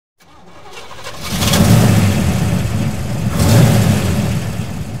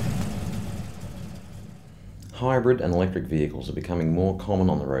Hybrid and electric vehicles are becoming more common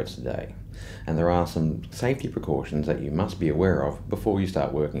on the roads today, and there are some safety precautions that you must be aware of before you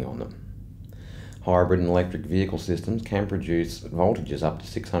start working on them. Hybrid and electric vehicle systems can produce voltages up to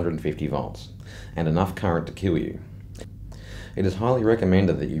 650 volts and enough current to kill you. It is highly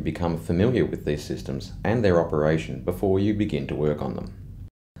recommended that you become familiar with these systems and their operation before you begin to work on them.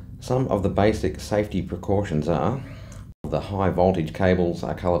 Some of the basic safety precautions are: the high voltage cables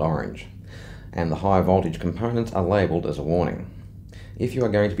are coloured orange, and the high voltage components are labelled as a warning. If you are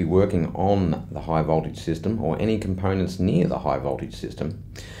going to be working on the high voltage system or any components near the high voltage system,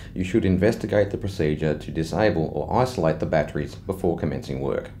 you should investigate the procedure to disable or isolate the batteries before commencing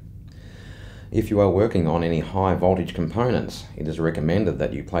work. If you are working on any high voltage components, it is recommended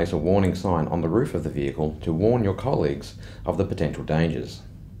that you place a warning sign on the roof of the vehicle to warn your colleagues of the potential dangers.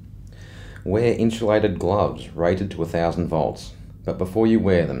 Wear insulated gloves rated to 1000 volts, but before you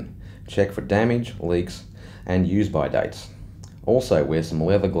wear them, check for damage, leaks, and use-by dates. Also, wear some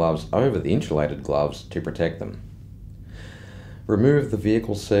leather gloves over the insulated gloves to protect them. Remove the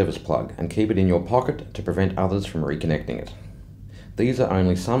vehicle's service plug and keep it in your pocket to prevent others from reconnecting it. These are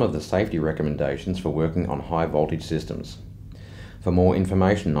only some of the safety recommendations for working on high voltage systems. For more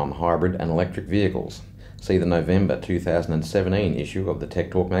information on hybrid and electric vehicles, see the November 2017 issue of the Tech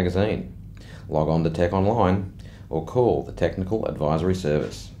Talk magazine. Log on to Tech Online or call the Technical Advisory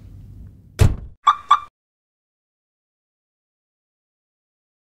Service.